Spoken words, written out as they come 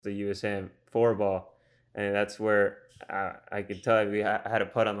the USAM 4 ball, and that's where I could tell you I had a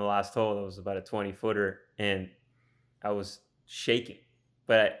putt on the last hole. That was about a 20 footer, and I was shaking.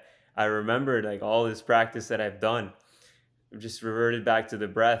 But I remembered like all this practice that I've done. Just reverted back to the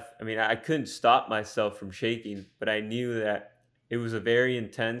breath. I mean, I couldn't stop myself from shaking, but I knew that it was a very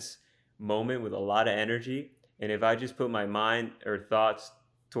intense moment with a lot of energy. And if I just put my mind or thoughts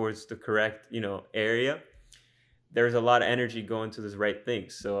towards the correct, area, there's a lot of energy going to this right thing.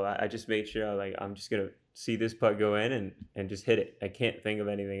 So I just made sure I'm just gonna see this putt go in and just hit it. I can't think of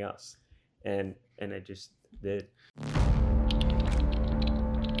anything else, and I just did.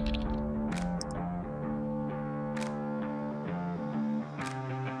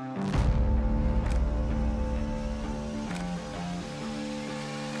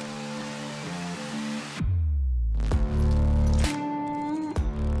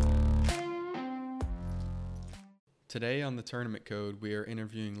 Today on the Tournament Code, we are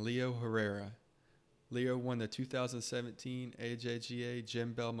interviewing Leo Herrera. Leo won the 2017 AJGA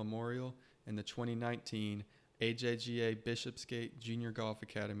Jim Bell Memorial and the 2019 AJGA Bishopsgate Junior Golf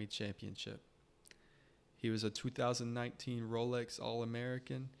Academy Championship. He was a 2019 Rolex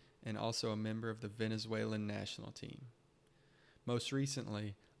All-American and also a member of the Venezuelan national team. Most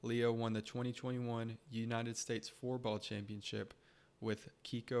recently, Leo won the 2021 United States 4-Ball Championship with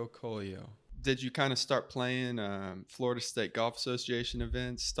Kiko Colio. Did you kind of start playing Florida State Golf Association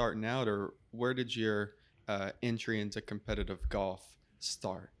events starting out, or where did your entry into competitive golf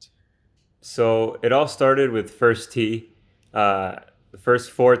start? So it all started with first tee. The first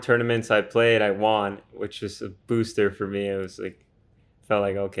 4 tournaments I played, I won, which was a booster for me. It was like felt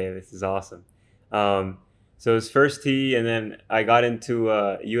like okay, this is awesome. Um, so it was first tee, and then I got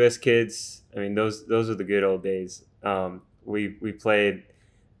into U.S. Kids. I mean, those are the good old days. We played,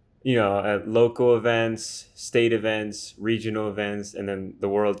 at local events, state events, regional events, and then the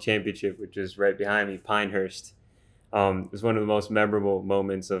World Championship, which is right behind me, Pinehurst. It was one of the most memorable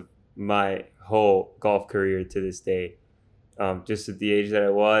moments of my whole golf career to this day. Just at the age that I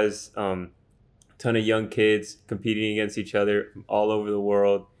was, ton of young kids competing against each other from all over the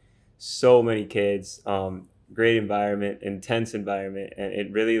world. So many kids, great environment, intense environment, and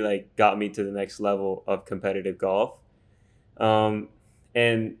it really like got me to the next level of competitive golf.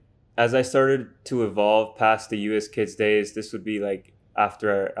 And as I started to evolve past the U.S. Kids days, this would be like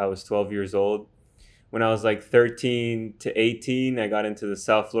after I was 12 years old. When I was like 13 to 18, I got into the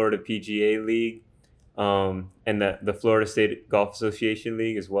South Florida PGA League, and the Florida State Golf Association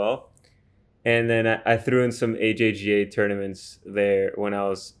League as well. And then I threw in some AJGA tournaments there when I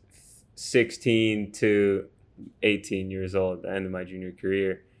was 16 to 18 years old, the end of my junior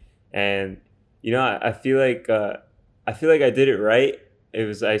career. And I feel like I did it right.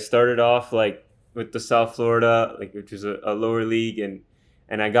 I started off like with the South Florida, like which is a lower league,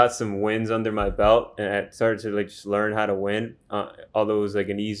 and I got some wins under my belt, and I started to like just learn how to win. Although it was like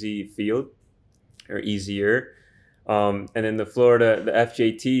an easy field or easier. And then the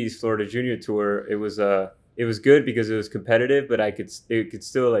FJT's Florida Junior Tour, it was good because it was competitive, but it could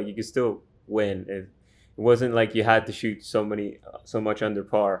still like you could still win. It wasn't like you had to shoot so much under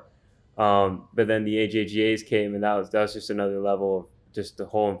par. But then the AJGAs came, and that was just another level of just the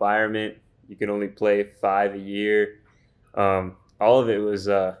whole environment. You could only play 5 a year. All of it was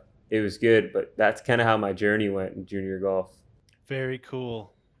good, but that's kind of how my journey went in junior golf. Very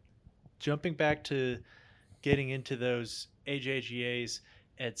cool. Jumping back to getting into those AJGAs,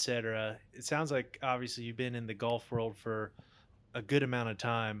 etc. It sounds like obviously you've been in the golf world for a good amount of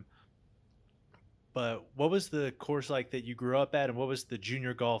time. But what was the course like that you grew up at, and what was the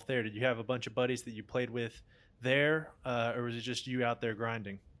junior golf there? Did you have a bunch of buddies that you played with there, or was it just you out there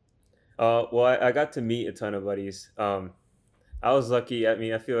grinding? Well, I got to meet a ton of buddies. I was lucky. I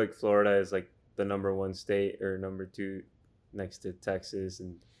mean, I feel like Florida is like the number one state or number two next to Texas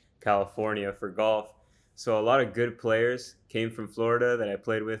and California for golf. So a lot of good players came from Florida that I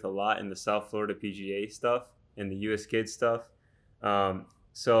played with a lot in the South Florida PGA stuff and the U.S. Kids stuff.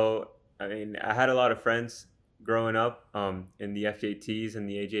 So I mean, I had a lot of friends growing up in the FJTs and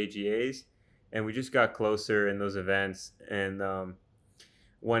the AJGAs, and we just got closer in those events. And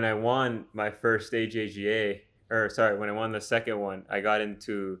when I won my first AJGA, or sorry, when I won the second one, I got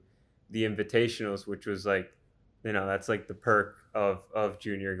into the invitationals, which was like, that's like the perk of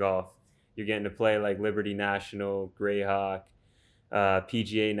junior golf. You're getting to play like Liberty National, Greyhawk,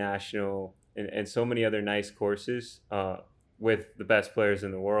 PGA National, and so many other nice courses with the best players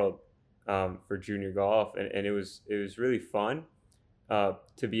in the world for junior golf, and it was really fun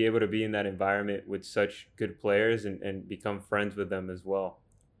to be able to be in that environment with such good players and become friends with them as well.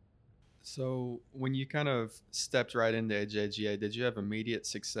 So when you kind of stepped right into AJGA, did you have immediate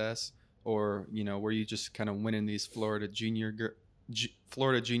success, or were you just kind of winning these Florida Junior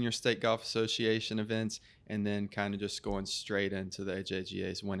State Golf Association events, and then kind of just going straight into the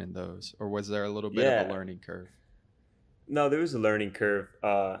AJGAs, winning those, or was there a little bit of a Yeah, learning curve? no, there was a learning curve.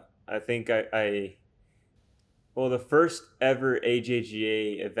 I think well, the first ever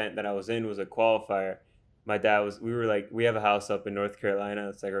AJGA event that I was in was a qualifier. My dad was. We have a house up in North Carolina.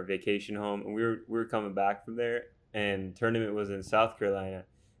 It's like our vacation home, and we were coming back from there, and tournament was in South Carolina,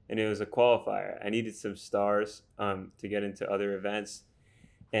 and it was a qualifier. I needed some stars to get into other events,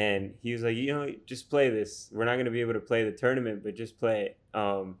 and he was like, just play this. We're not going to be able to play the tournament, but just play it.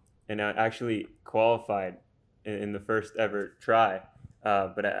 And I actually qualified in the first ever try,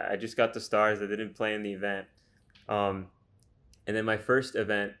 but I just got the stars. I didn't play in the event. Um, and then my first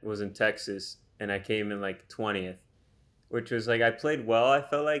event was in Texas, and I came in like 20th, which was like I played well. I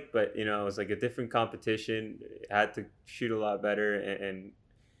felt like, but it was like a different competition. I had to shoot a lot better and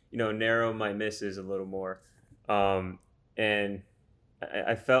narrow my misses a little more. And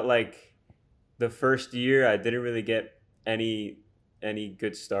I felt like the first year I didn't really get any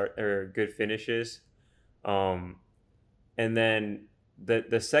good start or good finishes. Um, and then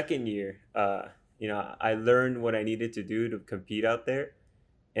the second year, I learned what I needed to do to compete out there,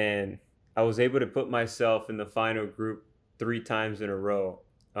 and I was able to put myself in the final group 3 times in a row.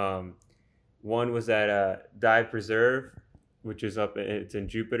 Um, One was at Die Preserve, which is it's in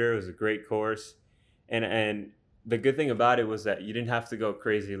Jupiter. It was a great course, and the good thing about it was that you didn't have to go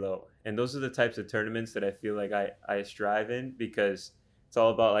crazy low. And those are the types of tournaments that I feel like I strive in, because it's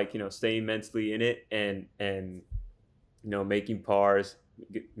all about like staying mentally in it and making pars,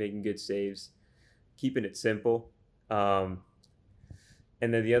 making good saves, keeping it simple. Um,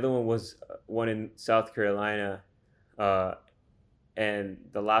 and then the other one was one in South Carolina, uh, and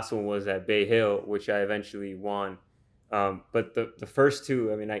the last one was at Bay Hill, which I eventually won. But the first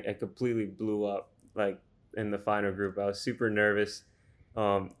two, I mean, I completely blew up like in the final group. I was super nervous.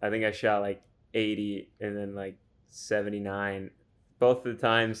 I think I shot like 80 and then like 79. Both of the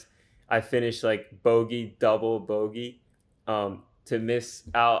times I finished like bogey, double bogey, to miss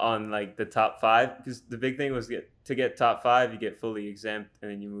out on like the top five. Because the big thing was to get top five, you get fully exempt and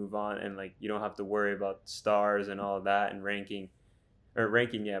then you move on, and like you don't have to worry about stars and all of that and ranking,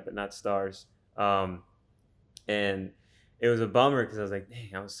 yeah, but not stars. And it was a bummer because I was like,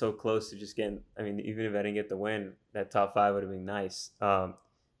 dang, I was so close to just getting. I mean, even if I didn't get the win, that top five would have been nice.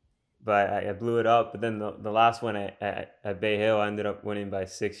 But I blew it up. But then the last one at Bay Hill, I ended up winning by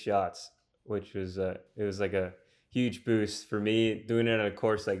 6 shots, which was it was like a huge boost for me doing it on a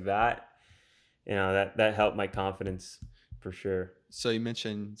course like that. That helped my confidence for sure. So you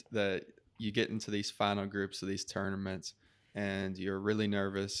mentioned that you get into these final groups of these tournaments, and you're really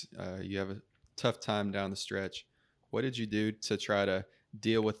nervous. You have a tough time down the stretch. What did you do to try to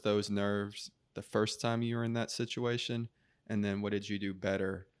deal with those nerves the first time you were in that situation? And then what did you do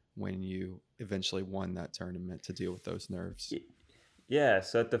better when you eventually won that tournament to deal with those nerves? Yeah.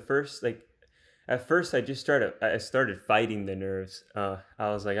 So at first I started fighting the nerves. I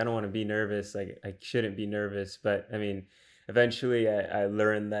was like, I don't want to be nervous. Like I shouldn't be nervous. But I mean, eventually I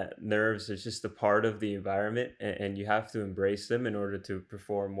learned that nerves is just a part of the environment, and you have to embrace them in order to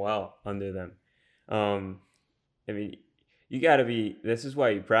perform well under them. Um, I mean, this is why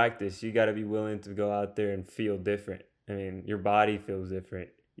you practice. You got to be willing to go out there and feel different. I mean, your body feels different.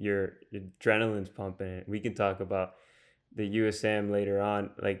 Your adrenaline's pumping. We can talk about the USM later on,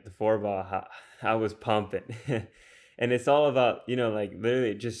 like the four ball, how I was pumping. And it's all about, like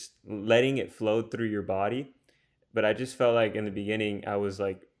literally just letting it flow through your body. But I just felt like in the beginning, I was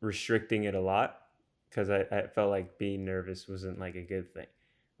like restricting it a lot because I felt like being nervous wasn't like a good thing.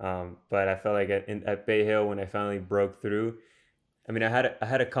 But I felt like at Bay Hill, when I finally broke through, I mean, I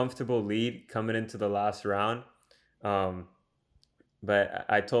had a comfortable lead coming into the last round. Um, but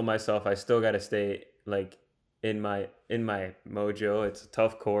I told myself I still got to stay like in my mojo. It's a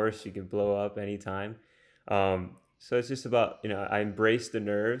tough course. You can blow up anytime. So it's just about I embraced the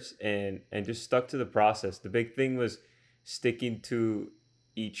nerves and just stuck to the process. The big thing was sticking to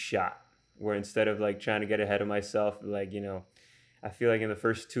each shot. Where instead of like trying to get ahead of myself, like I feel like in the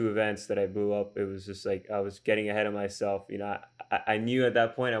first two events that I blew up, it was just like I was getting ahead of myself. I knew at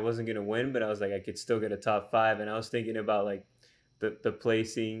that point I wasn't gonna win, but I was like I could still get a top five, and I was thinking about like the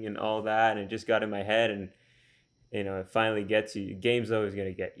placing and all that, and it just got in my head, and it finally gets you. Game's always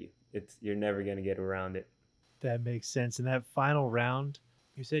gonna get you. You're never gonna get around it. That makes sense. In that final round,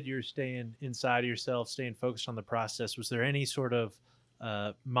 you said you were staying inside of yourself, staying focused on the process. Was there any sort of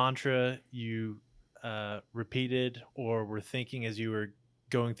mantra you repeated or were thinking as you were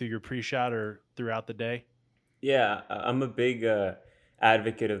going through your pre-shot or throughout the day? Yeah, I'm a big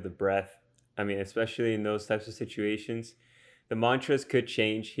advocate of the breath. I mean, especially in those types of situations. The mantras could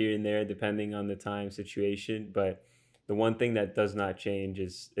change here and there depending on the time situation, but the one thing that does not change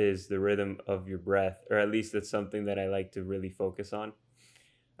is the rhythm of your breath, or at least that's something that I like to really focus on.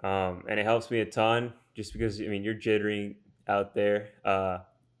 And it helps me a ton just because I mean you're jittering out there,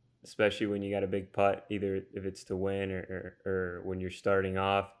 especially when you got a big putt, either if it's to win or when you're starting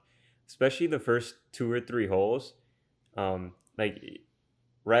off, especially the first two or three holes. Like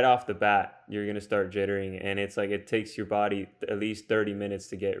right off the bat, you're gonna start jittering, and it's like it takes your body at least 30 minutes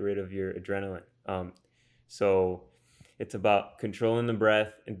to get rid of your adrenaline. So it's about controlling the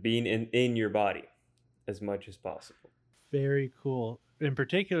breath and being in your body as much as possible. Very cool. In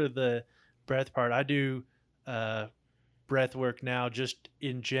particular, the breath part. I do uh, breath work now, just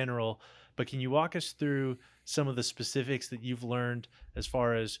in general. But can you walk us through some of the specifics that you've learned as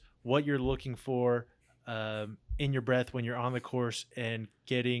far as what you're looking for in your breath when you're on the course and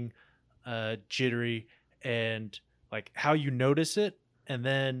getting jittery, and like how you notice it, and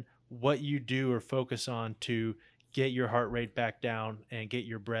then what you do or focus on to get your heart rate back down and get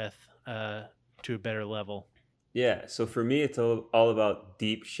your breath to a better level? Yeah, so for me, it's all about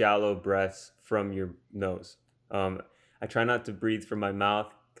deep, shallow breaths from your nose. I try not to breathe from my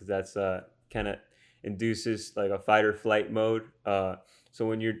mouth because that's kind of induces like a fight or flight mode. So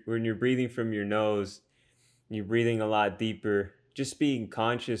when you're breathing from your nose, you're breathing a lot deeper. Just being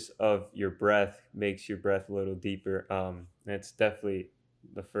conscious of your breath makes your breath a little deeper. That's definitely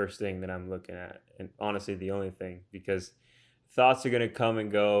the first thing that I'm looking at, and honestly, the only thing because thoughts are gonna come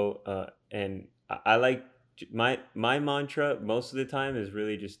and go. And I like my mantra most of the time is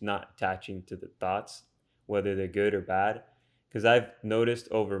really just not attaching to the thoughts, whether they're good or bad, because I've noticed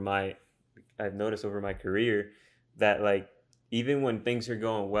over my career that like even when things are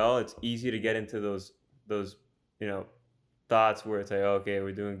going well, it's easy to get into those you know thoughts where it's like, oh, okay,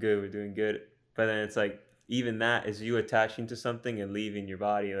 we're doing good, but then it's like even that is you attaching to something and leaving your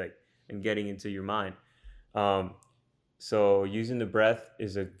body like and getting into your mind. Um, so using the breath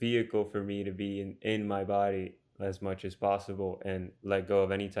is a vehicle for me to be in my body as much as possible and let go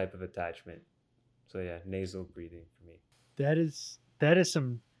of any type of attachment. So yeah, nasal breathing for me. That is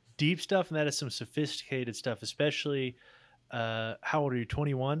some deep stuff, and that is some sophisticated stuff. Especially, how old are you?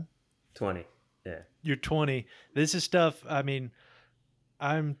 21. 20. Yeah. You're 20. This is stuff. I mean,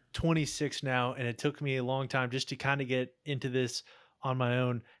 I'm 26 now, and it took me a long time just to kind of get into this on my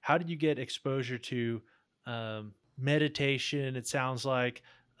own. How did you get exposure to meditation? It sounds like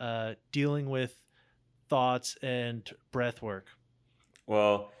dealing with thoughts and breath work.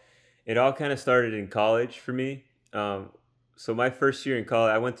 Well, it all kind of started in college for me. So my first year in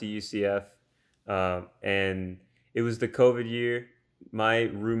college, I went to UCF, and it was the COVID year. My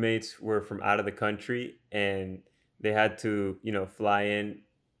roommates were from out of the country, and they had to, fly in,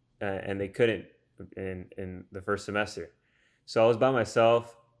 and they couldn't in the first semester. So I was by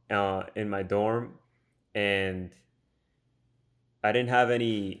myself in my dorm, and I didn't have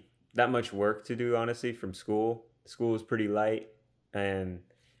any that much work to do honestly from school. School was pretty light, and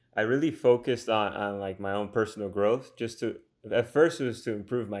I really focused on like my own personal growth. Just to at first it was to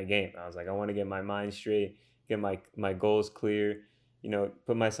improve my game. I was like, I want to get my mind straight, get my goals clear,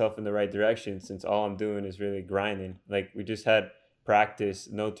 put myself in the right direction. Since all I'm doing is really grinding. Like we just had practice,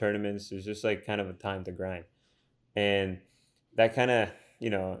 no tournaments. There's just like kind of a time to grind, and that kind of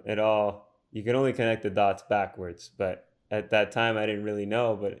it all you can only connect the dots backwards, but at that time I didn't really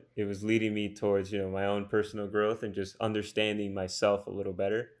know, but it was leading me towards my own personal growth and just understanding myself a little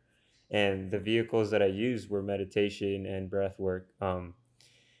better. And the vehicles that I used were meditation and breath work, and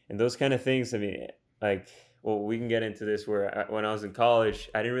those kind of things. I mean, like, well, we can get into this where when I was in college,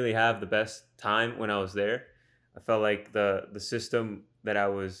 I didn't really have the best time when I was there. I felt like the system that I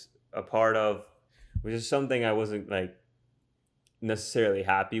was a part of was just something I wasn't like necessarily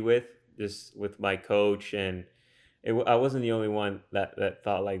happy with, just with my coach. And I wasn't the only one that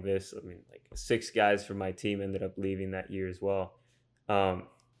thought like this. I mean, like six guys from my team ended up leaving that year as well. um,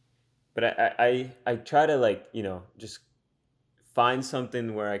 but I try to like just find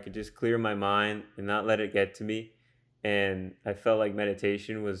something where I could just clear my mind and not let it get to me. And I felt like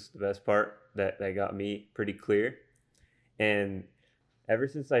meditation was the best part that got me pretty clear. And ever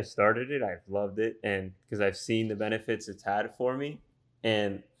since I started it, I've loved it, and because I've seen the benefits it's had for me.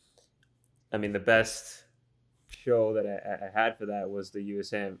 And I mean, the best show that I had for that was the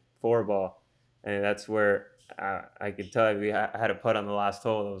USAM four ball, and that's where I could tell you I had a putt on the last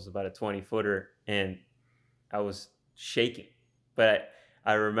hole that was about a 20-footer, and I was shaking. But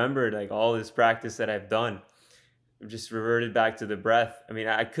I remembered like all this practice that I've done, just reverted back to the breath. I mean,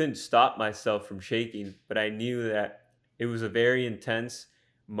 I couldn't stop myself from shaking, but I knew that it was a very intense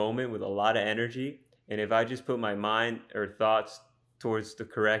moment with a lot of energy. And if I just put my mind or thoughts towards the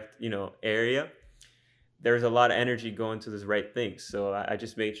correct, area, there's a lot of energy going to this right thing. So I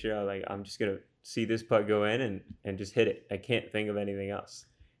just made sure I'm just gonna see this putt go in and just hit it. I can't think of anything else,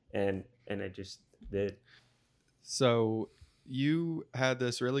 and I just did. So you had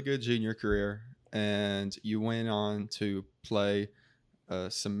this really good junior career, and you went on to play a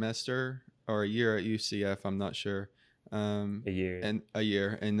semester or a year at UCF. I'm not sure, A year. and a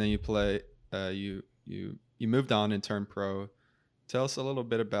year, and then you play. You moved on and turned pro. Tell us a little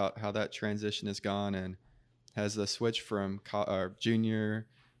bit about how that transition has gone, and has the switch from junior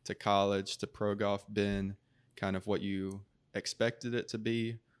to college to pro golf been kind of what you expected it to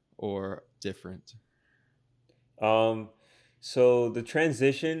be, or different? Um, so the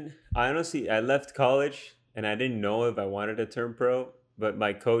transition, I left college and I didn't know if I wanted to turn pro, but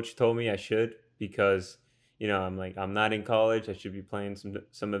my coach told me I should because, I'm like, I'm not in college. I should be playing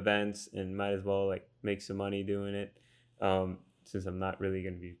some events and might as well like make some money doing it. Since I'm not really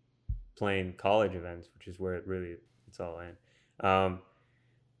going to be playing college events, which is where it's all in.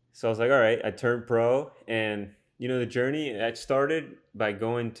 So I was like, all right, I turned pro. And, the journey, I started by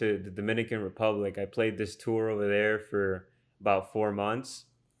going to the Dominican Republic. I played this tour over there for about 4 months.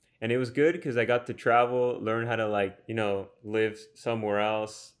 And it was good because I got to travel, learn how to like, live somewhere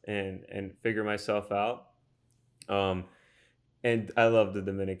else and figure myself out. Um, and I love the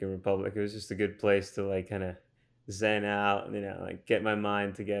Dominican Republic. It was just a good place to like kind of zen out, like get my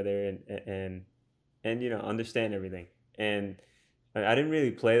mind together and understand everything. And I didn't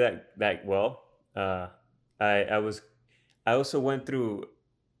really play that well. I also went through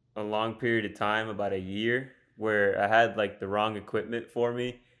a long period of time, about a year, where I had like the wrong equipment for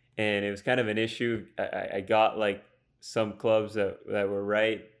me, and it was kind of an issue. I got like some clubs that were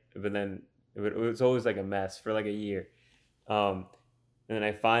right, but then it was always like a mess for like a year. Um, and then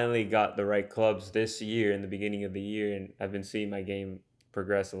I finally got the right clubs this year in the beginning of the year, and I've been seeing my game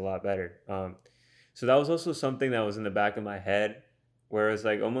progress a lot better. So that was also something that was in the back of my head, whereas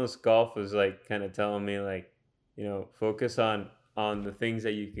like almost golf was like kind of telling me like, focus on the things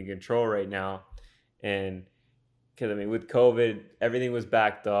that you can control right now, and because I mean with COVID everything was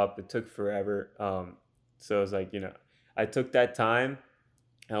backed up, it took forever. So it was like I took that time.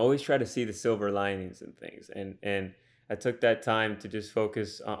 I always try to see the silver linings in things, and I took that time to just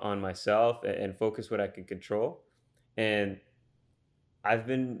focus on myself and focus what I can control, and I've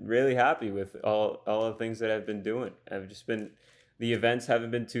been really happy with all the things that I've been doing. I've just been the events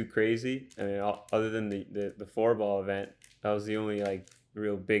haven't been too crazy. I mean, other than the four ball event, that was the only like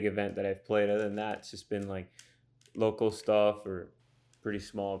real big event that I've played. Other than that, it's just been like local stuff or pretty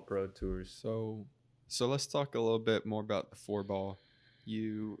small pro tours. So let's talk a little bit more about the four ball.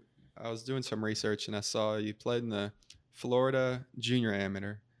 You, I was doing some research and I saw you played in the Florida Junior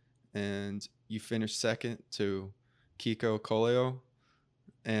Amateur, and you finished second to Kiko Coleo.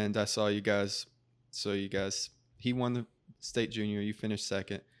 And I saw you guys. So you guys, he won the state junior. You finished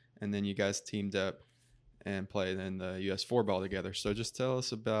second, and then you guys teamed up and played in the U.S. four ball together. So just tell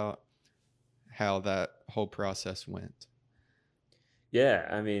us about how that whole process went. Yeah,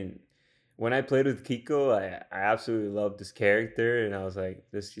 I mean, when I played with Kiko, I absolutely loved his character, and I was like,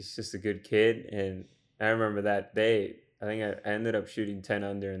 this is just a good kid. And I remember that day, I think I ended up shooting 10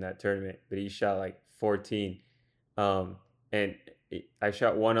 under in that tournament, but he shot like 14. Um, and I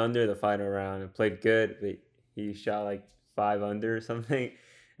shot one under the final round and played good, but he shot like 5 under or something.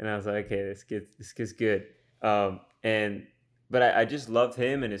 And I was like, okay, this kid's good. And but I just loved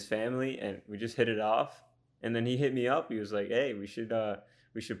him and his family, and we just hit it off. And then he hit me up. He was like, hey, we should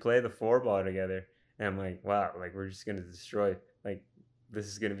play the four ball together. And I'm like, wow, like we're just gonna destroy. Like this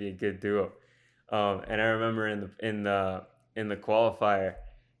is gonna be a good duo. And I remember in the qualifier,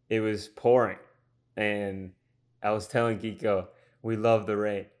 it was pouring, and I was telling Kiko, we love the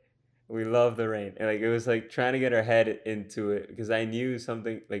rain. We love the rain. And like it was like trying to get our head into it because I knew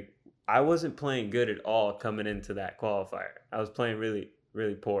something like I wasn't playing good at all coming into that qualifier. I was playing really,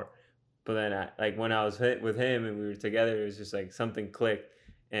 really poor. But then like when I was hit with him and we were together, it was just like something clicked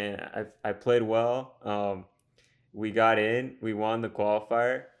and I played well. We got in, we won the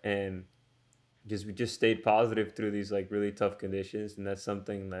qualifier, and we just stayed positive through these like really tough conditions, and that's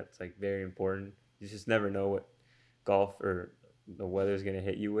something that's like very important. You just never know what golf or the weather's gonna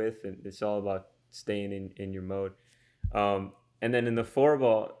hit you with, and it's all about staying in your mode. And then in the four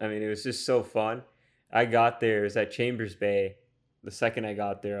ball, I mean, it was just so fun. I got there, it was at Chambers Bay. The second I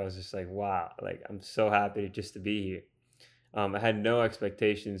got there, I was just like, wow, like I'm so happy just to be here. I had no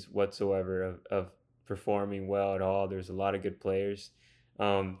expectations whatsoever of performing well at all. There's a lot of good players.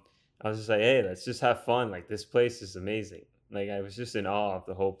 Um, I was just like, hey, let's just have fun. Like, this place is amazing. Like, I was just in awe of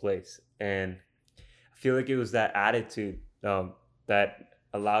the whole place. And I feel like it was that attitude that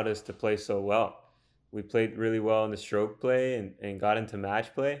allowed us to play so well. We played really well in the stroke play and got into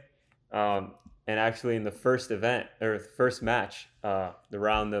match play. Um, and actually, in the first event or first match, the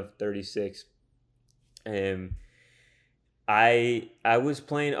round of 36, um, I was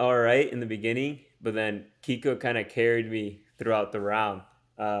playing all right in the beginning, but then Kiko kind of carried me throughout the round.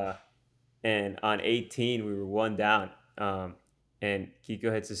 Uh, and on 18, we were one down. And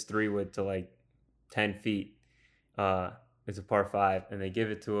Kiko hits his three wood to like 10 feet. It's a par five, and they give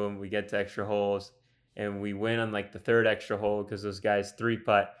it to him. We get to extra holes, and we win on like the third extra hole because those guys three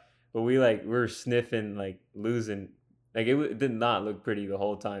putt. But we were sniffing, like losing. Like it did not look pretty the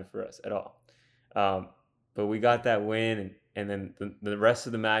whole time for us at all. Um, but we got that win, and then the rest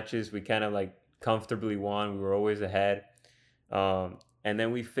of the matches we kind of like comfortably won. We were always ahead. And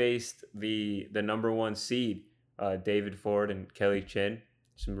then we faced the number one seed, David Ford and Kelly Chin.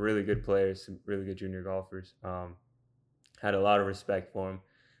 Some really good players, some really good junior golfers. Had a lot of respect for them.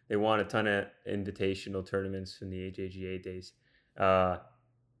 They won a ton of invitational tournaments in the AJGA days.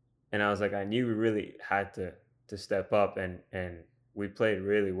 And I was like, I knew we really had to step up, and we played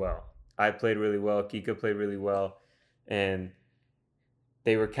really well. I played really well. Kika played really well. And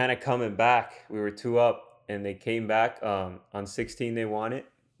they were kind of coming back. We were two up, and they came back. On 16, they won it.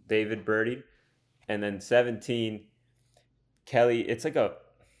 David birdied. And then 17, Kelly, it's like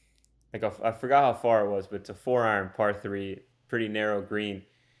I forgot how far it was, but it's a 4-iron par 3, pretty narrow green.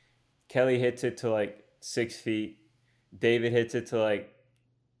 Kelly hits it to like 6 feet. David hits it to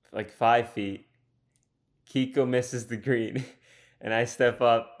like 5 feet. Kiko misses the green, and I step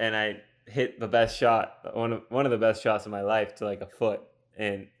up and I hit the best shot, one of the best shots of my life, to like a foot,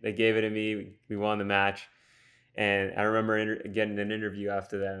 and they gave it to me. We won the match, and I remember getting an interview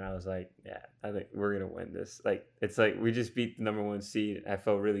after that, and I was like, yeah, I think we're gonna win this. Like, it's like we just beat the number one seed. I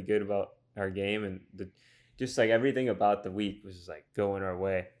felt really good about our game, and just like everything about the week was just like going our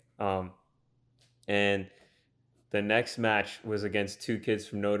way. And the next match was against two kids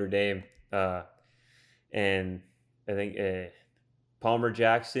from Notre Dame, and I think Palmer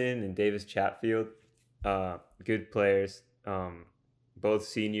Jackson and Davis Chatfield, good players, both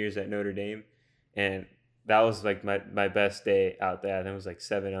seniors at Notre Dame, and that was like my best day out there. I think it was like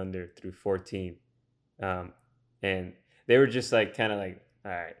 7 under through 14, and they were just like kind of like,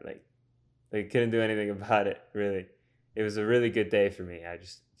 all right, like they couldn't do anything about it really. It was a really good day for me. I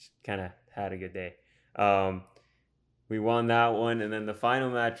just kind of had a good day. We won that one, and then the final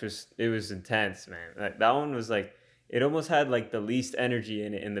match was intense, man. That one was like, it almost had like the least energy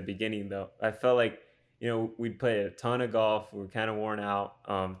in it in the beginning, though. I felt like, we'd played a ton of golf. We were kind of worn out.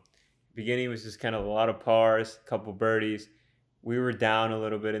 Beginning was just kind of a lot of pars, a couple birdies. We were down a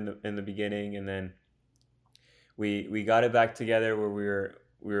little bit in the beginning, and then we got it back together where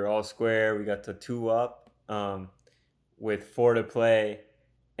we were all square. We got to 2 up, with 4 to play,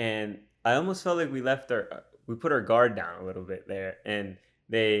 and I almost felt like we put our guard down a little bit there, and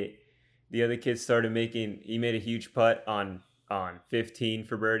the other kids started he made a huge putt on 15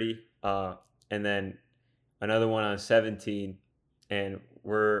 for birdie, and then another one on 17, and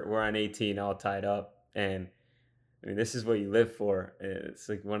we're on 18 all tied up. And I mean, this is what you live for. It's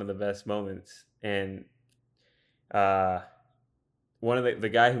like one of the best moments. And one of the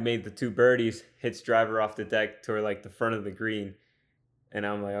guy who made the 2 birdies hits driver off the deck toward like the front of the green, and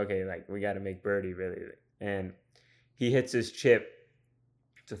I'm like, okay, like we got to make birdie really. And he hits his chip.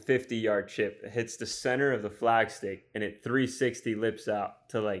 It's a 50-yard chip. It hits the center of the flagstick, and it 360 lips out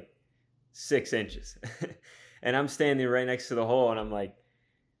to like 6 inches. And I'm standing right next to the hole, and I'm like,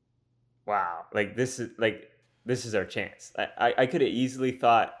 wow, like this is our chance. I could have easily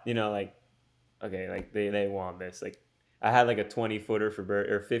thought, like, okay, like they want this. Like, I had like a 20-footer for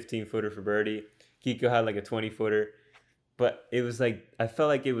birdie, or 15-footer for birdie. Kiko had like a 20-footer. But it was like, I felt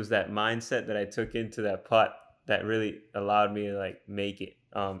like it was that mindset that I took into that putt that really allowed me to like make it.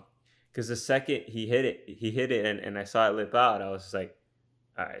 Because the second he hit it, and I saw it lip out, I was just like,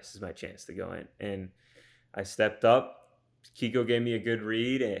 all right, this is my chance to go in. And I stepped up. Kiko gave me a good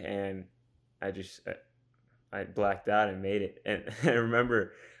read, and I blacked out and made it. And I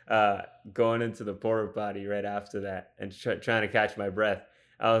remember going into the porta potty right after that and trying to catch my breath.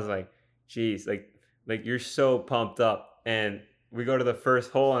 I was like, geez, like you're so pumped up. And we go to the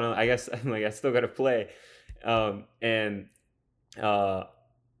first hole, and I guess I'm like, I still got to play. And I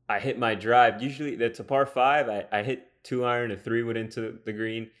hit my drive. Usually that's a par 5. I hit 2-iron, a 3-wood into the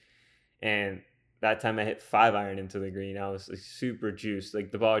green. And that time I hit 5-iron into the green. I was like super juiced.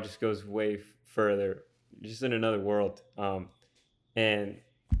 Like the ball just goes way further, just in another world. And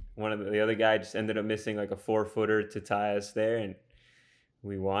one of the other guy just ended up missing like a 4-footer to tie us there, and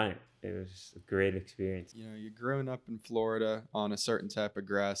we won it. It was just a great experience. You know, you're growing up in Florida on a certain type of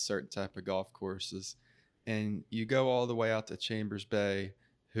grass, certain type of golf courses, and you go all the way out to Chambers Bay,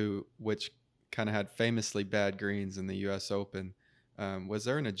 which kind of had famously bad greens in the U.S. Open. Was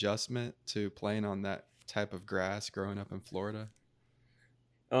there an adjustment to playing on that type of grass growing up in Florida?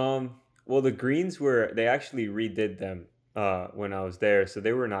 Well, the greens they actually redid them when I was there, so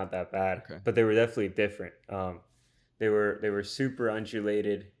they were not that bad, Okay. but they were definitely different. They were super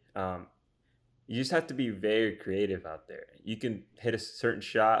undulated. You just have to be very creative out there. You can hit a certain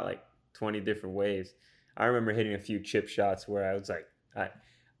shot like 20 different ways. I remember hitting a few chip shots where I was like,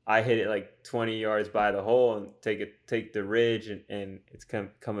 I hit it like 20 yards by the hole and take the ridge, and it's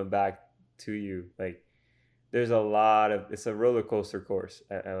coming back to you. Like it's a roller coaster course.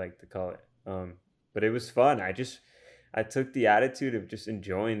 I like to call it. But it was fun. I took the attitude of just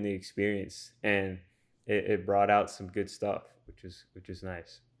enjoying the experience, and it brought out some good stuff, which is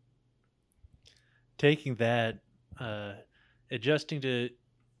nice. Taking that, uh, adjusting to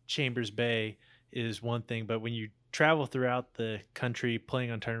Chambers Bay is one thing, but when you travel throughout the country playing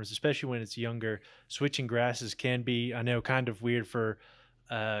on tournaments, especially when it's younger, switching grasses can be, I know, kind of weird for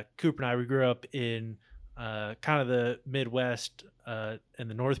Cooper and I. We grew up in kind of the Midwest and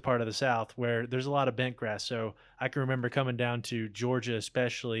the north part of the South where there's a lot of bent grass. So I can remember coming down to Georgia,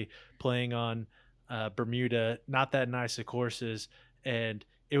 especially playing on Bermuda, not that nice of courses, and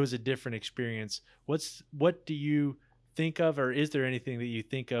it was a different experience. What do you think of, or is there anything that you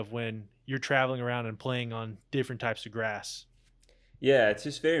think of when you're traveling around and playing on different types of grass? Yeah, it's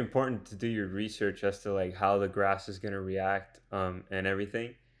just very important to do your research as to like how the grass is going to react, and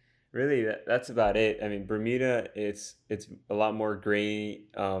everything. Really, that's about it. I mean, Bermuda, it's a lot more grainy,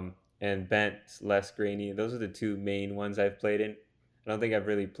 and bent less grainy. Those are the two main ones I've played in. I don't think I've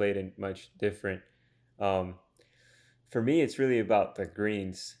really played in much different. Um, for me, it's really about the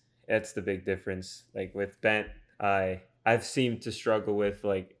greens. That's the big difference. Like with bent, I've seemed to struggle with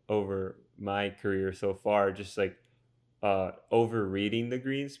like over my career so far, just like over reading the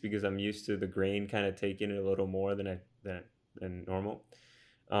greens because I'm used to the grain kind of taking it a little more than normal.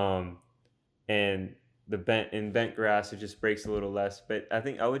 Um, and the bent grass it just breaks a little less. But I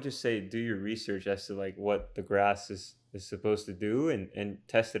think I would just say do your research as to like what the grass is supposed to do, and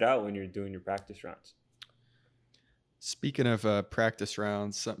test it out when you're doing your practice rounds. Speaking of practice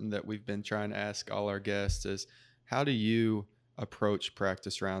rounds, something that we've been trying to ask all our guests is how do you approach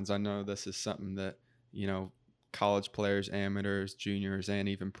practice rounds? I know this is something that, you know, college players, amateurs, juniors, and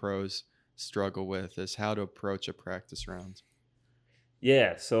even pros struggle with is how to approach a practice round.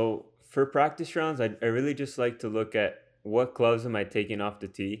 Yeah, so for practice rounds, I really just like to look at what clubs am I taking off the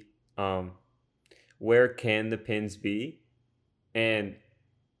tee, um, where can the pins be, and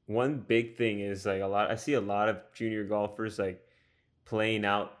one big thing is like I see a lot of junior golfers like playing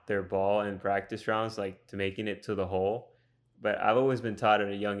out their ball in practice rounds, like to making it to the hole. But I've always been taught at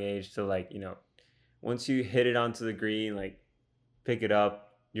a young age to like, once you hit it onto the green, like pick it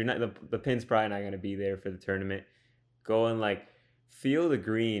up. You're not the pin's probably not gonna be there for the tournament. Go and like feel the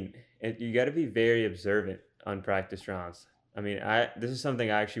green. And you got to be very observant on practice rounds. I mean, I this is something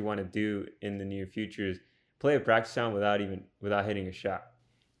I actually want to do in the near future is play a practice round without hitting a shot,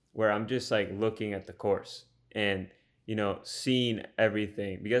 where I'm just like looking at the course and seeing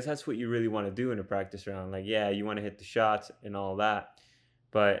everything because that's what you really want to do in a practice round. Like, yeah, you want to hit the shots and all that,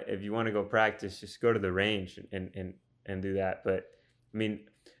 but if you want to go practice, just go to the range and do that. But I mean,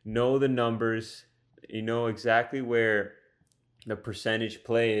 know the numbers, you know exactly where the percentage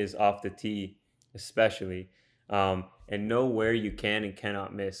play is off the tee, especially, and know where you can and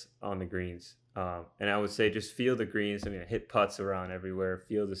cannot miss on the greens. And I would say just feel the greens. I mean, hit putts around everywhere,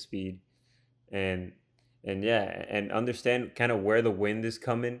 feel the speed, and yeah, and understand kind of where the wind is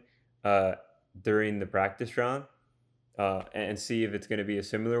coming uh, during the practice round, and see if it's going to be a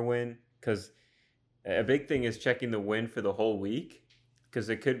similar wind. Because a big thing is checking the wind for the whole week, because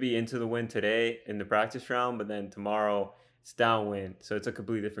it could be into the wind today in the practice round, but then tomorrow it's downwind, so it's a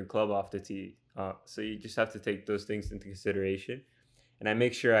completely different club off the tee. So you just have to take those things into consideration. And I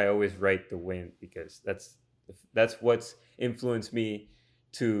make sure I always write the wind because that's what's influenced me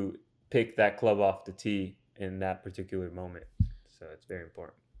to pick that club off the tee in that particular moment. So it's very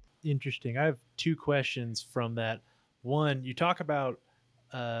important. Interesting. I have two questions from that. One, you talk about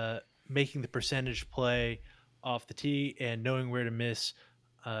uh, making the percentage play off the tee and knowing where to miss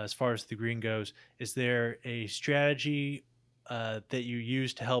as far as the green goes. Is there a strategy that you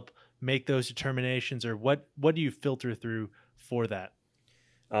use to help make those determinations, or what do you filter through for that?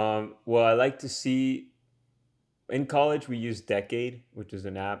 Well, I like to see in college we use Decade, which is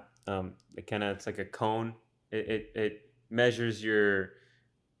an app. It's like a cone. It measures your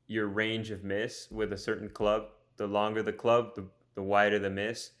range of miss with a certain club. The longer the club, the wider the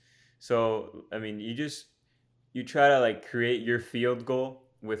miss. So I mean, you try to like create your field goal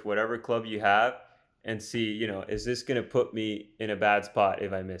with whatever club you have, and see, is this gonna put me in a bad spot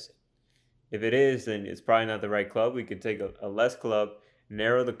if I miss it? If it is, then it's probably not the right club. We could take a less club,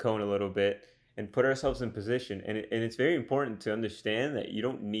 narrow the cone a little bit, and put ourselves in position. And it's very important to understand that you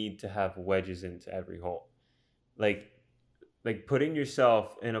don't need to have wedges into every hole. Like putting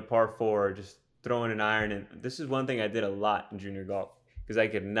yourself in a par four, just throwing an iron. And this is one thing I did a lot in junior golf because I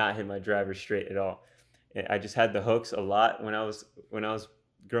could not hit my driver straight at all. I just had the hooks a lot when I was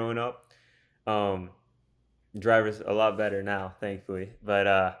growing up. Um, Drivers a lot better now, thankfully.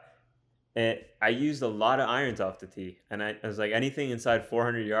 But and I used a lot of irons off the tee, and I was like, anything inside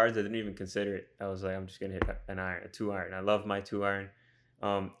 400 yards, I didn't even consider it. I was like, I'm just gonna hit an iron, a 2 iron. I love my 2 iron,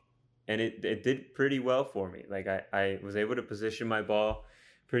 um, and it did pretty well for me. Like I was able to position my ball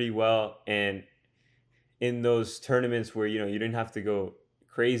pretty well, and in those tournaments where you didn't have to go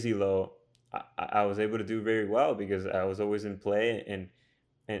crazy low, I was able to do very well because I was always in play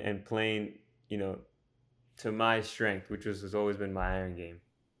and playing, you know, to my strength, which has always been my iron game.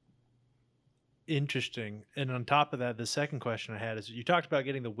 Interesting. And on top of that, the second question I had is you talked about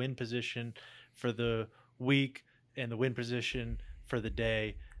getting the win position for the week and the win position for the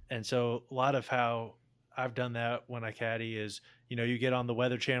day. And so a lot of how I've done that when I caddy is, you get on the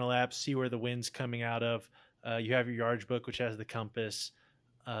Weather Channel app, see where the wind's coming out of. You have your yardage book, which has the compass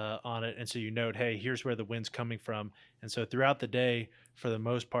on it. And so you note, hey, here's where the wind's coming from. And so throughout the day, for the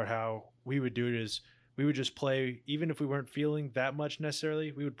most part, how we would do it is we would just play, even if we weren't feeling that much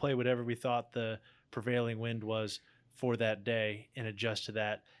necessarily, we would play whatever we thought the prevailing wind was for that day and adjust to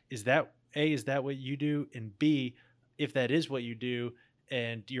that. Is that A, is that what you do? And B, if that is what you do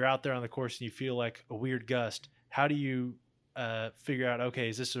and you're out there on the course and you feel like a weird gust, how do you figure out, okay,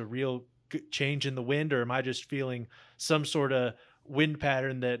 is this a real change in the wind or am I just feeling some sort of wind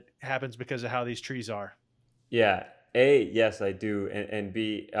pattern that happens because of how these trees are? Yeah, A, yes, I do, and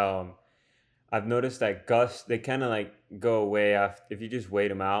B, I've noticed that gusts they kind of like go away after if you just wait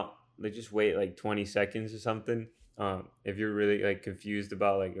them out. They just wait like 20 seconds or something. If you're really like confused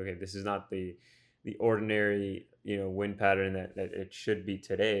about like, okay, this is not the ordinary wind pattern that it should be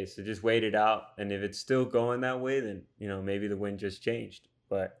today, so just wait it out. And if it's still going that way, then maybe the wind just changed.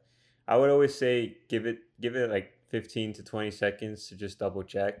 But I would always say give it like 15 to 20 seconds to just double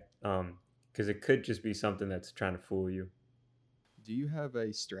check, because it could just be something that's trying to fool you. Do you have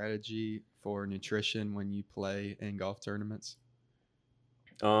a strategy for nutrition when you play in golf tournaments?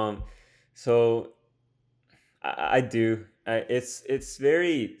 Um, so I do. It's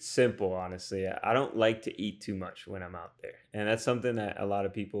very simple, honestly. I don't like to eat too much when I'm out there, and that's something that a lot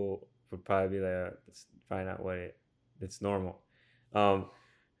of people would probably be like, let's find out it's normal. Um,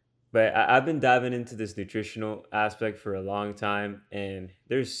 but I've been diving into this nutritional aspect for a long time, and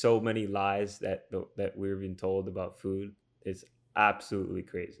there's so many lies that we're being told about food. It's absolutely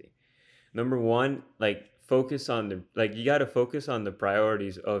crazy. Number one, like focus on the like you got to focus on the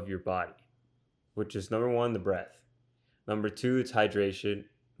priorities of your body, which is number one, the breath. Number two, it's hydration.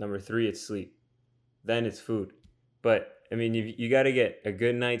 Number three, it's sleep. Then it's food. But I mean, you got to get a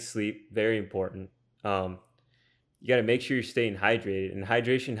good night's sleep. Very important. Um, you got to make sure you're staying hydrated, and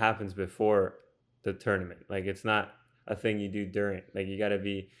hydration happens before the tournament. Like it's not a thing you do during. Like you got to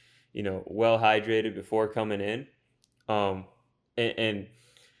be, well hydrated before coming in. Um, and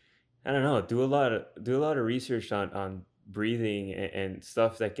I don't know. Do a lot of research on breathing and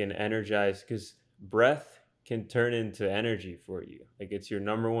stuff that can energize, because breath can turn into energy for you. Like it's your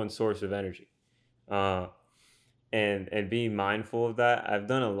number one source of energy. Uh, and being mindful of that. I've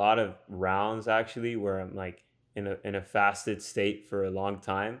done a lot of rounds actually where I'm like in a fasted state for a long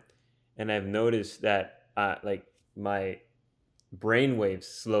time, and I've noticed that like my brain waves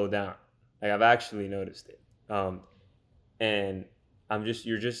slow down. Like I've actually noticed it. And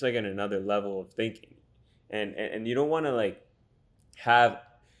you're just like in another level of thinking, and you don't want to like have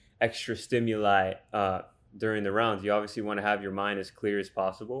extra stimuli during the rounds. You obviously want to have your mind as clear as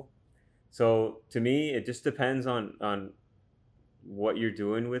possible. So to me, it just depends on what you're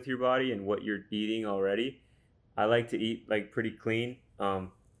doing with your body and what you're eating already. I like to eat like pretty clean,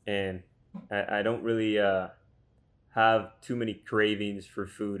 and I don't really have too many cravings for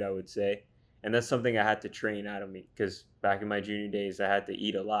food, I would say. And that's something I had to train out of me, because back in my junior days, I had to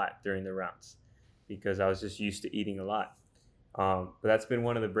eat a lot during the rounds because I was just used to eating a lot. But that's been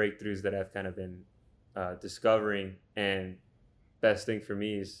one of the breakthroughs that I've kind of been discovering. And best thing for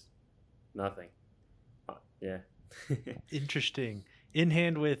me is nothing. Yeah. Interesting. In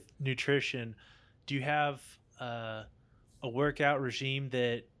hand with nutrition, do you have uh, a workout regime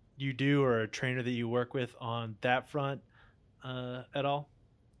that you do or a trainer that you work with on that front at all?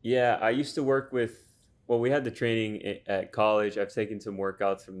 Yeah, I used to work with, well, we had the training at college. I've taken some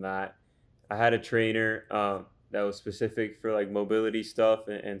workouts from that. I had a trainer that was specific for like mobility stuff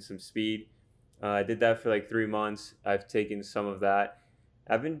and some speed. I did that for like 3 months. I've taken some of that.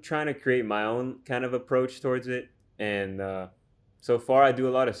 I've been trying to create my own kind of approach towards it. And so far, I do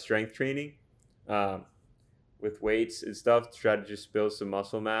a lot of strength training um, with weights and stuff to try to just build some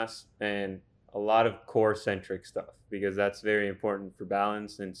muscle mass and a lot of core centric stuff because that's very important for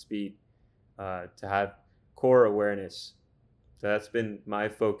balance and speed to have core awareness. So that's been my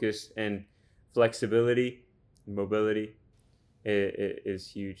focus, and flexibility, mobility is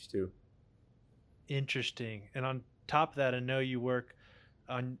huge too. Interesting. And on top of that, I know you work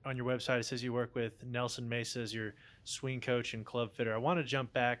on your website. It says you work with Nelson Mesa as your swing coach and club fitter. I want to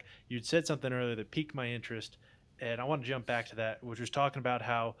jump back. You'd said something earlier that piqued my interest, and I want to jump back to that, which was talking about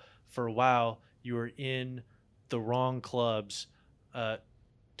how for a while you were in the wrong clubs. Uh,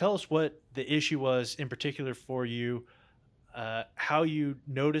 Tell us what the issue was in particular for you, how you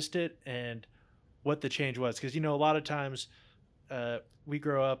noticed it, and what the change was. Because a lot of times we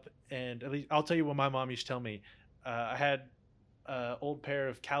grow up, and at least I'll tell you what my mom used to tell me. I had an old pair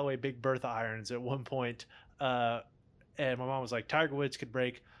of Callaway Big Bertha irons at one point, uh, and my mom was like, "Tiger Woods could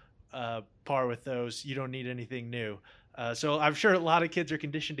break par with those. You don't need anything new." So I'm sure a lot of kids are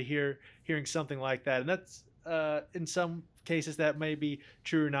conditioned to hearing something like that, and that's in some cases that may be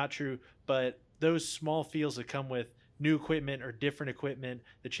true or not true. But those small feels that come with new equipment or different equipment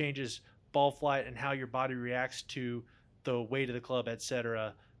that changes ball flight and how your body reacts to the weight of the club,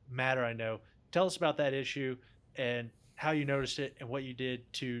 etc., matter. I know. Tell us about that issue and how you noticed it and what you did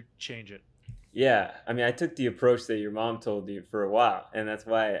to change it. Yeah, I mean, I took the approach that your mom told you for a while, and that's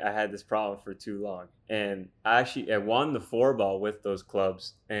why I had this problem for too long. And I won the four ball with those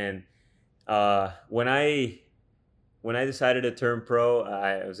clubs. And when I decided to turn pro,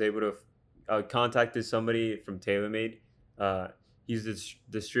 I was able to I contacted somebody from TaylorMade. Uh, he's the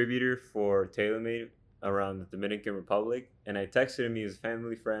distributor for TaylorMade around the Dominican Republic, and I texted him. He's a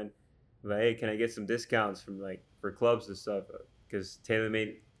family friend. I'm like, hey, can I get some discounts from like for clubs and stuff? Because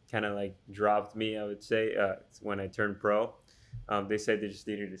TaylorMade kind of like dropped me, I would say, when I turned pro. They said they just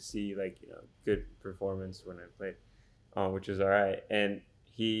needed to see like good performance when I played, which is all right. And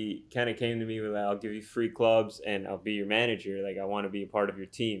he kind of came to me with like, I'll give you free clubs and I'll be your manager. Like I want to be a part of your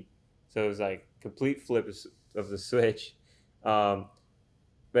team. So it was like complete flip of the switch. Um,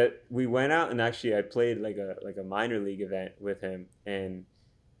 but we went out and actually I played like a minor league event with him, and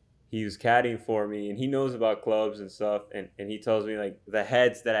he was caddying for me, and he knows about clubs and stuff, and he tells me like the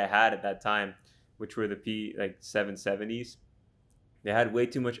heads that I had at that time, which were the P like 770s, they had way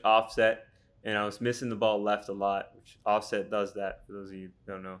too much offset, and I was missing the ball left a lot, which offset does that for those of you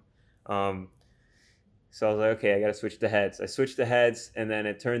who don't know. um, so I was like, okay, I gotta switch the heads. I switched the heads, and then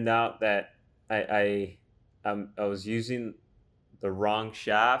it turned out that I was using the wrong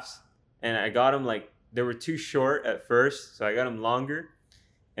shafts, and I got them like they were too short at first, so I got them longer,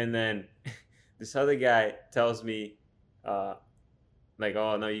 and then this other guy tells me, uh, like,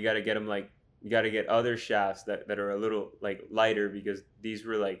 oh no, you got to get them like you got to get other shafts that are a little like lighter because these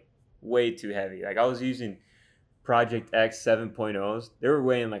were like way too heavy. Like I was using Project X 7.0s. They were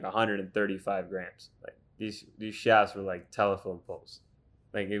weighing like 135 grams. Like these shafts were like telephone poles.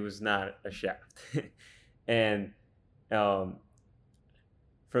 Like it was not a shaft. And um,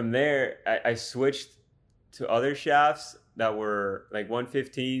 from there, I switched to other shafts that were like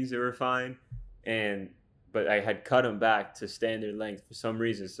 115s. They were fine, and but I had cut them back to standard length for some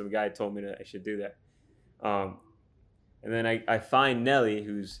reason. Some guy told me that I should do that. Um, and then I find Nelly,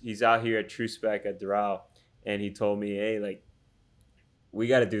 he's out here at True Spec at Doral, and he told me, hey, like we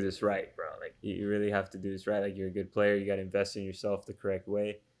got to do this right, bro. Like you really have to do this right. Like you're a good player, you got to invest in yourself the correct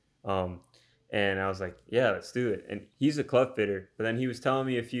way. Um, and I was like, yeah, let's do it. And he's a club fitter, but then he was telling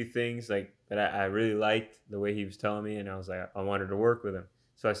me a few things like that I really liked the way he was telling me, and I was like, I wanted to work with him.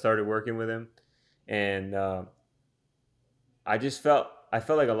 So I started working with him, and I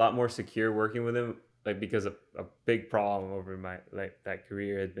felt like a lot more secure working with him, like because a big problem over my like that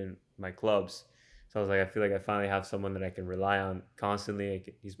career had been my clubs. So I was like, I feel like I finally have someone that I can rely on constantly.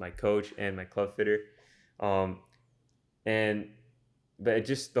 He's my coach and my club fitter, um, and but it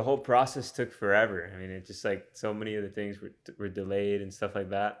just the whole process took forever. I mean, it just like so many of the things were delayed and stuff like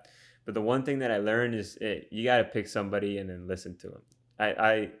that. But the one thing that I learned is you got to pick somebody and then listen to them.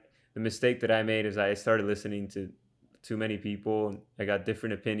 I the mistake that I made is I started listening to too many people. I got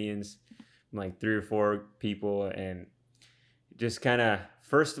different opinions from like three or four people, and just kind of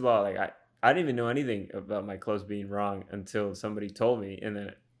first of all, like I didn't even know anything about my clubs being wrong until somebody told me, and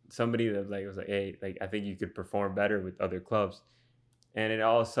then somebody that like was like, hey, like I think you could perform better with other clubs, and it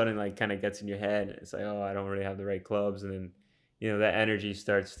all of a sudden like kind of gets in your head. It's like, oh, I don't really have the right clubs, and then that energy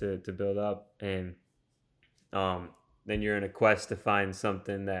starts to build up, and um, then you're in a quest to find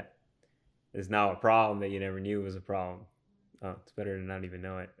something that is now a problem that you never knew was a problem. It's better to not even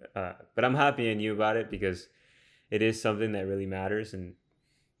know it. But I'm happy I knew about it because it is something that really matters, and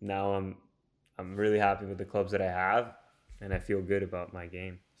now I'm really happy with the clubs that I have, and I feel good about my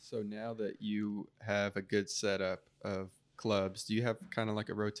game. So now that you have a good setup of clubs, do you have kind of like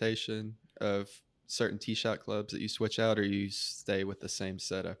a rotation of certain tee shot clubs that you switch out, or you stay with the same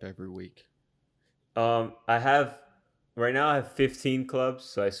setup every week? I have right now I have 15 clubs,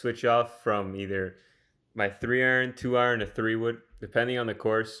 so I switch off from either my 3 iron, 2 iron, a 3 wood, depending on the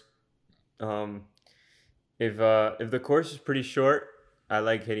course. Um, if the course is pretty short, I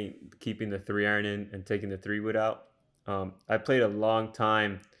like keeping the 3 iron in and taking the 3 wood out. I played a long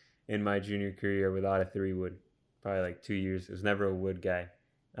time in my junior career without a 3 wood, probably like 2 years. I was never a wood guy.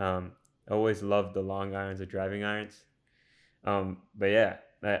 I always loved the long irons, the driving irons. But yeah,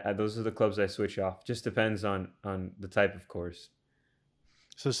 those are the clubs I switch off. Just depends on the type of course.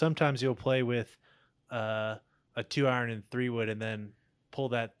 So sometimes you'll play with uh, a 2 iron and 3 wood, and then pull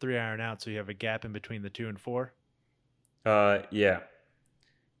that 3 iron out, so you have a gap in between the 2 and 4. Yeah,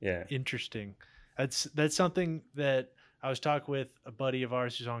 yeah. Interesting. That's something that I was talking with a buddy of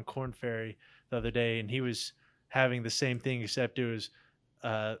ours who's on Corn Ferry the other day, and he was having the same thing, except it was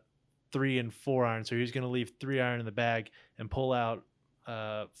 3 and 4 iron. So he was going to leave 3 iron in the bag and pull out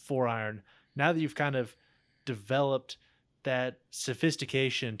 4 iron. Now that you've kind of developed that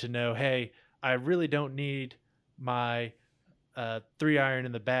sophistication to know, hey, I really don't need my 3 iron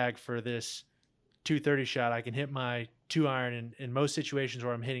in the bag for this 230 shot. I can hit my 2 iron in most situations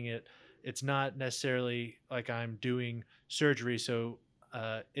where I'm hitting it. It's not necessarily like I'm doing surgery, so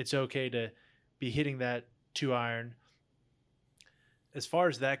it's okay to be hitting that 2 iron. As far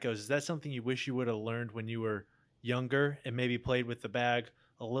as that goes, is that something you wish you would have learned when you were younger and maybe played with the bag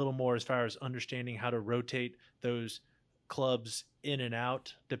a little more, as far as understanding how to rotate those clubs in and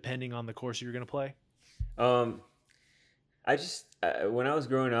out depending on the course you're going to play? Um, I just when I was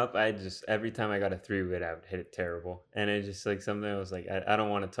growing up, I just every time I got a 3 wood, I would hit it terrible, and it's just like something I was like, I don't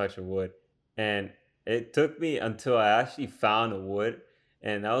want to touch a wood, and it took me until I actually found a wood,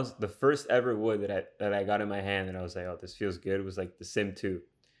 and that was the first ever wood that I got in my hand, and I was like, oh, this feels good. It was like the Sim 2,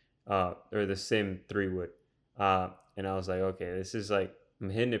 or the Sim 3 wood, and I was like, okay, this is like I'm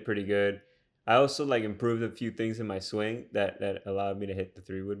hitting it pretty good. I also like improved a few things in my swing that allowed me to hit the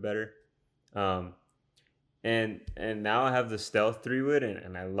 3 wood better. Um, and now I have the stealth 3 wood,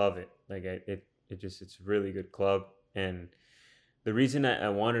 and I love it. Like it's a really good club. And the reason I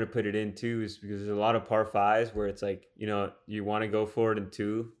wanted to put it in too is because there's a lot of par fives where it's like, you want to go for it in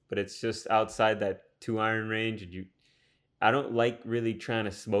two, but it's just outside that 2 iron range, and I don't like really trying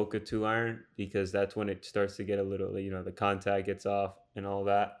to smoke a 2 iron because that's when it starts to get a little, the contact gets off and all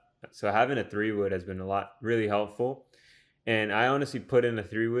that. So having a 3 wood has been a lot really helpful. And I honestly put in a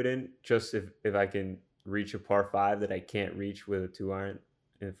 3 wood in just if I can reach a par five that I can't reach with a 2 iron,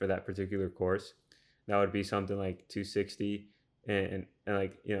 and for that particular course. That would be something like 260, and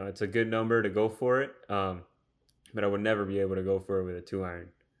like it's a good number to go for it. But I would never be able to go for it with a 2 iron.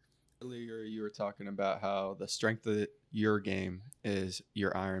 Earlier, you were talking about how the strength of your game is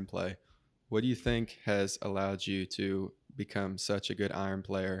your iron play. What do you think has allowed you to become such a good iron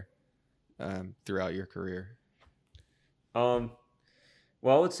player throughout your career? Um,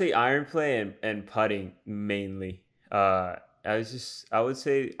 well, I would say iron play and putting mainly. I would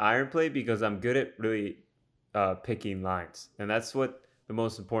say iron play because I'm good at really picking lines, and that's what the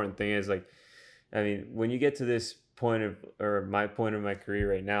most important thing is. Like, I mean, when you get to this point of, or my point of my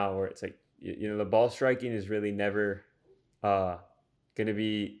career right now, where it's like, the ball striking is really never uh, going to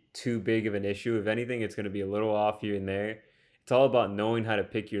be too big of an issue. If anything, it's going to be a little off here and there. It's all about knowing how to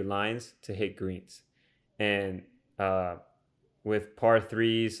pick your lines to hit greens, and uh, with par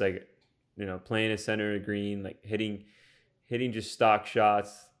threes, like playing a center of green, like hitting just stock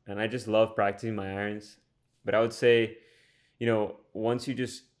shots, and I just love practicing my irons. But I would say, once you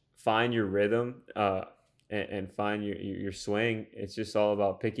just find your rhythm, and find your swing, it's just all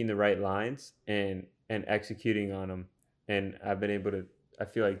about picking the right lines and executing on them. And I've been able to, I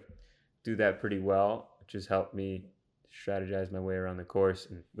feel like, do that pretty well, which has helped me strategize my way around the course.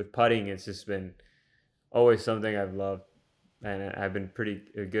 And with putting, it's just been always something I've loved. and I've been pretty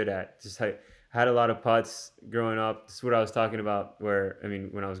good at. Just had a lot of putts growing up. This is what I was talking about. Where I mean,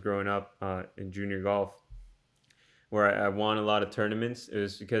 when I was growing up in junior golf, where I won a lot of tournaments, it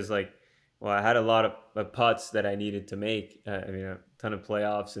was because like, well, I had a lot of putts that I needed to make. I mean, a ton of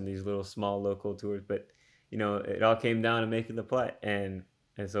playoffs and these little small local tours, but it all came down to making the putt, and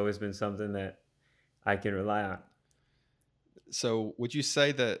it's always been something that I can rely on. So would you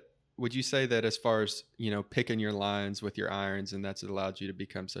say that as far as, picking your lines with your irons and that's allowed you to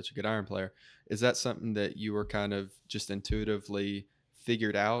become such a good iron player, is that something that you were kind of just intuitively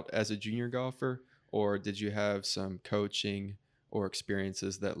figured out as a junior golfer, or did you have some coaching or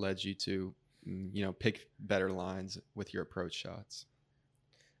experiences that led you to, pick better lines with your approach shots?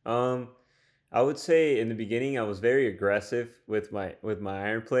 Um, I would say in the beginning I was very aggressive with my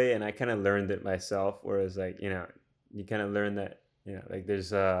iron play, and I kind of learned it myself. Whereas like you kind of learn that like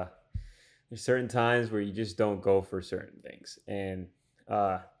there's certain times where you just don't go for certain things, and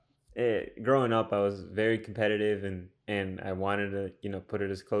uh, growing up I was very competitive, and I wanted to put it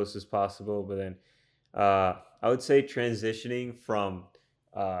as close as possible. But then I would say transitioning from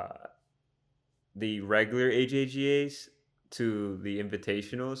uh, the regular AJGAs to the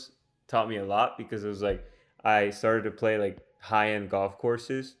invitationals taught me a lot, because it was like I started to play like high end golf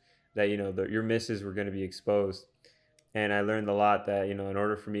courses that your misses were going to be exposed, and I learned a lot that in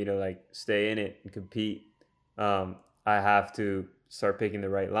order for me to like stay in it and compete, I have to start picking the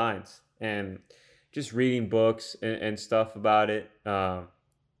right lines, and just reading books and stuff about it.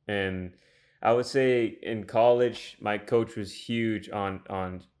 And I would say in college, my coach was huge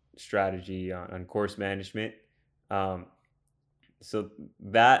on strategy, on course management. Um, so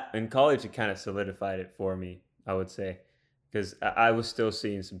that in college, it kind of solidified it for me, I would say, because I was still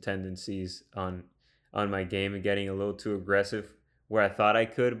seeing some tendencies on my game and getting a little too aggressive where I thought I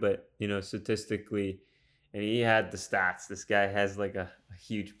could, but statistically, and he had the stats. This guy has like a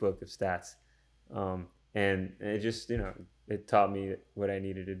huge book of stats, and it just it taught me what I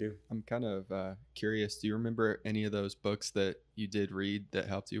needed to do. I'm kind of curious. Do you remember any of those books that you did read that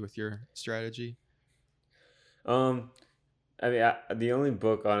helped you with your strategy? Um, I mean, the only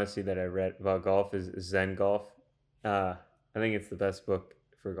book honestly that I read about golf is Zen Golf. I think it's the best book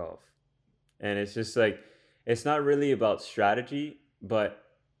for golf, and it's just like it's not really about strategy, but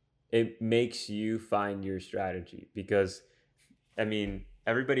it makes you find your strategy, because I mean,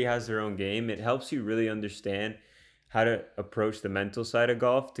 everybody has their own game. It helps you really understand how to approach the mental side of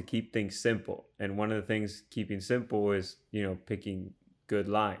golf to keep things simple. And one of the things keeping simple is, picking good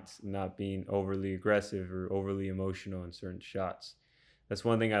lines, not being overly aggressive or overly emotional in certain shots. That's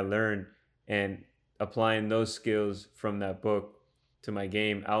one thing I learned, and applying those skills from that book to my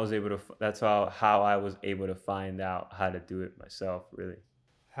game, I was able to that's how I was able to find out how to do it myself, really.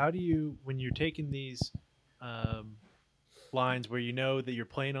 How do you, when you're taking these um, lines where you know that you're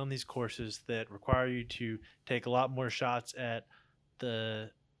playing on these courses that require you to take a lot more shots at the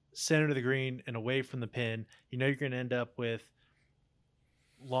center of the green and away from the pin, you know you're going to end up with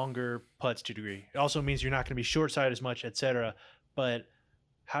longer putts to degree. It also means you're not going to be short side as much, etc. But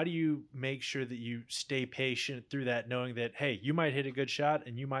how do you make sure that you stay patient through that, knowing that, hey, you might hit a good shot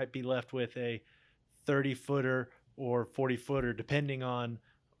and you might be left with a 30 footer or 40 footer, depending on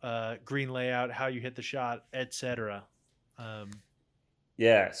green layout, how you hit the shot, etc. Um,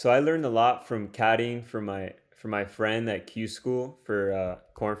 Yeah, so I learned a lot from caddying for my friend at Q School for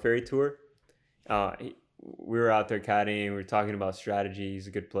Corn Ferry Tour. We were out there caddying. We were talking about strategy. He's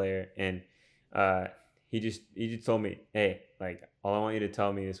a good player, and uh, he just told me, "Hey, like all I want you to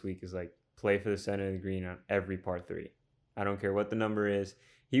tell me this week is like play for the center of the green on every par three. I don't care what the number is."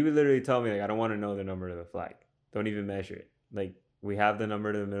 He would literally tell me like, "I don't want to know the number to the flag. Don't even measure it. Like we have the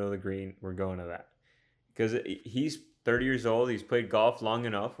number to the middle of the green. We're going to that." Because he's 30 years old. He's played golf long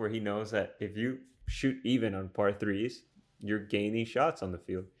enough where he knows that if you shoot even on par threes, you're gaining shots on the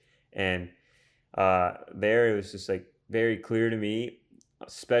field. And there it was just like very clear to me,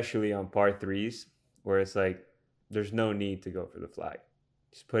 especially on par threes, where it's like there's no need to go for the flag.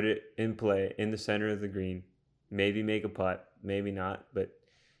 Just put it in play in the center of the green. Maybe make a putt, maybe not, but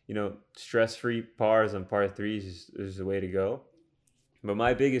stress-free pars on par threes is the way to go. But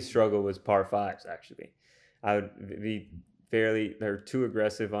my biggest struggle was par fives, actually. I would be they're too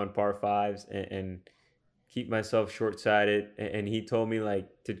aggressive on par fives, and keep myself short sided. And he told me like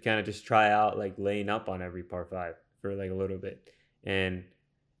to kind of just try out like laying up on every par five for like a little bit. And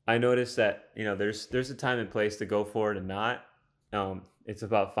I noticed that, there's a time and place to go for it and not. It's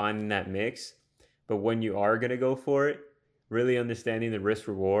about finding that mix. But when you are going to go for it, really understanding the risk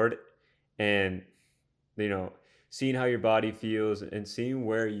reward, and, you know, seeing how your body feels and seeing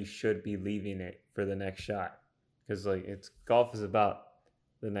where you should be leaving it for the next shot. because like it's golf is about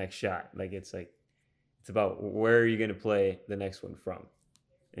the next shot. It's about where are you going to play the next one from,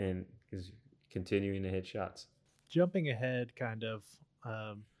 and because continuing to hit shots. Jumping ahead, kind of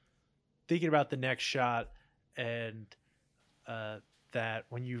um, thinking about the next shot, and uh, that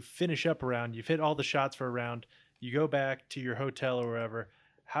when you finish up a round, you've hit all the shots for a round, you go back to your hotel or wherever.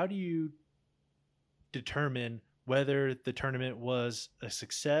 How do you determine whether the tournament was a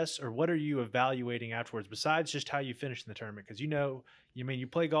success, or what are you evaluating afterwards besides just how you finished in the tournament? Because you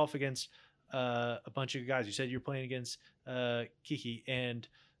play golf against a bunch of guys. You said you're playing against Kiki and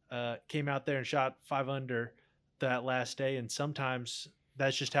came out there and shot 5 under that last day, and sometimes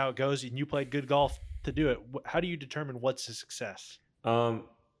that's just how it goes. And you played good golf to do it. How do you determine what's a success? Um,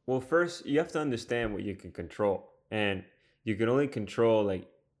 well, first you have to understand what you can control, and you can only control like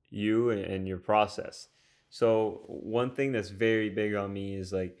you and your process. So one thing that's very big on me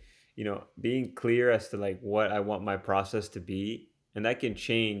is like, being clear as to like what I want my process to be, and that can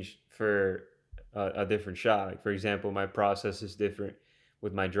change for a different shot. Like for example, my process is different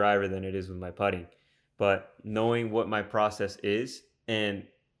with my driver than it is with my putting, but knowing what my process is and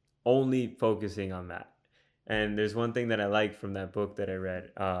only focusing on that. And there's one thing that I like from that book that I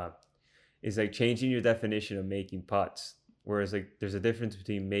read, is like changing your definition of making putts. Whereas like there's a difference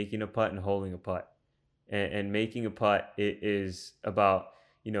between making a putt and holding a putt. And making a putt, it is about,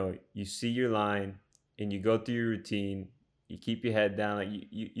 you see your line and you go through your routine, you keep your head down, like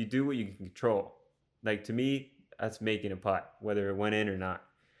you do what you can control. Like to me, that's making a putt, whether it went in or not.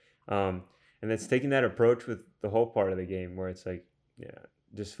 And that's taking that approach with the whole part of the game where it's like, yeah,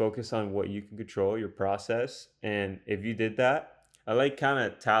 just focus on what you can control, your process. And if you did that, I like kind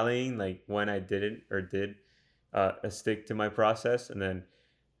of tallying like when I didn't or did stick to my process, and then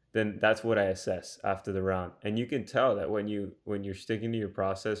that's what I assess after the round. And you can tell that when you're sticking to your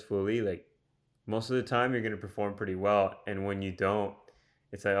process fully, like most of the time you're gonna perform pretty well. And when you don't,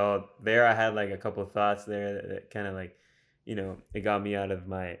 it's like, oh, there I had like a couple of thoughts there that kind of like, it got me out of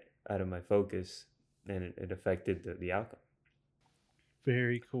my focus, and it affected the outcome.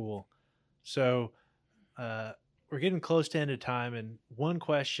 Very cool. So we're getting close to end of time, and one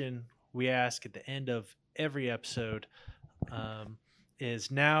question we ask at the end of every episode um,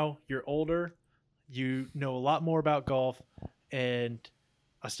 is: now you're older, you know a lot more about golf, and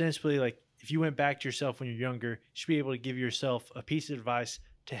ostensibly, like if you went back to yourself when you're younger, you should be able to give yourself a piece of advice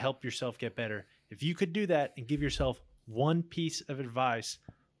to help yourself get better. If you could do that and give yourself one piece of advice,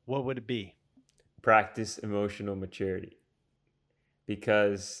 what would it be? Practice emotional maturity,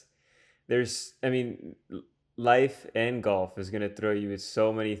 because life and golf is going to throw you with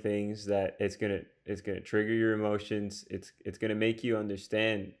so many things that it's going to trigger your emotions. It's going to make you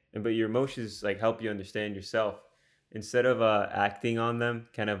understand, but your emotions like help you understand yourself instead of acting on them,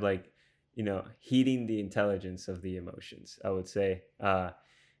 kind of like, heeding the intelligence of the emotions, I would say.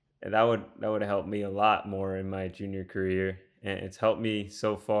 And that would help me a lot more in my junior career, and it's helped me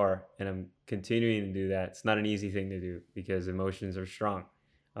so far, and I'm continuing to do that. It's not an easy thing to do because emotions are strong.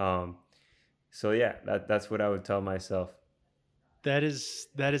 So yeah, that's what I would tell myself. That is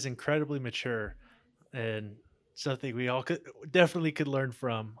incredibly mature and something we all could learn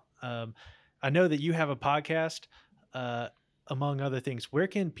from. I know that you have a podcast, uh, among other things. Where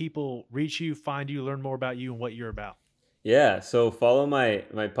can people reach you, find you, learn more about you and what you're about? Yeah, so follow my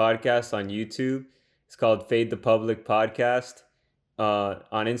podcast on YouTube. It's called Fade the Public Podcast. On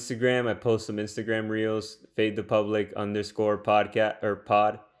Instagram, I post some Instagram reels, Fade the Public _ podcast or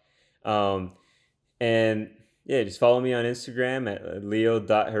pod. Um, and yeah, just follow me on Instagram at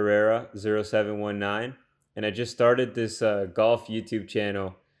leo.herrera0719. And I just started this golf YouTube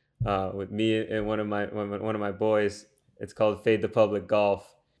channel with me and one of my boys. It's called Fade the Public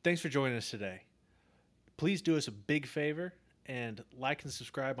Golf. Thanks for joining us today. Please do us a big favor and like and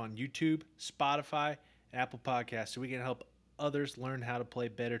subscribe on YouTube, Spotify, and Apple Podcasts so we can help others learn how to play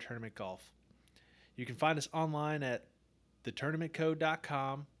better tournament golf. You can find us online at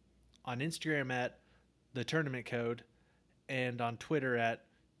thetournamentcode.com, on Instagram at thetournamentcode, and on Twitter at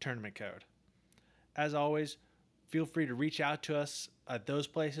tournamentcode. As always, feel free to reach out to us at those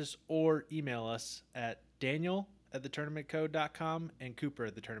places or email us at daniel@thetournamentcode.com and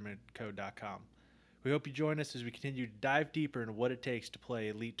cooper@thetournamentcode.com. We hope you join us as we continue to dive deeper into what it takes to play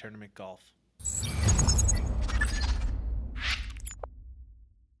elite tournament golf.